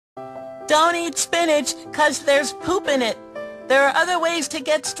Don't eat spinach, 'cause there's poop in it. There are other ways to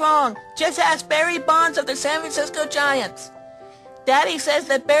get strong. Just ask Barry Bonds of the San Francisco Giants. Daddy says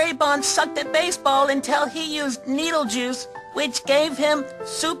that Barry Bonds sucked at baseball until he used needle juice, which gave him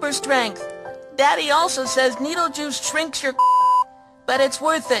super strength. Daddy also says needle juice shrinks your but it's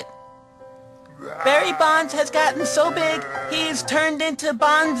worth it. Barry Bonds has gotten so big, he's turned into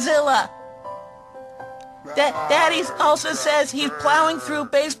Bondzilla. Daddy also says he's plowing through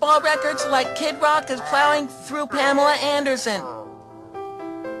baseball records like Kid Rock is plowing through Pamela Anderson.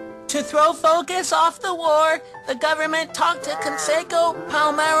 To throw focus off the war, the government talked to Canseco,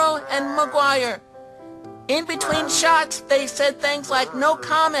 Palmeiro, and Maguire. In between shots, they said things like, "No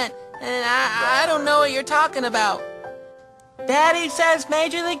comment," and I don't know what you're talking about. Daddy says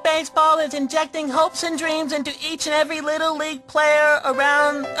Major League Baseball is injecting hopes and dreams into each and every little league player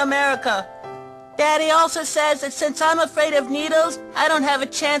around America. Daddy also says that since I'm afraid of needles, I don't have a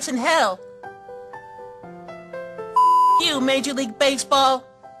chance in hell. You, Major League Baseball.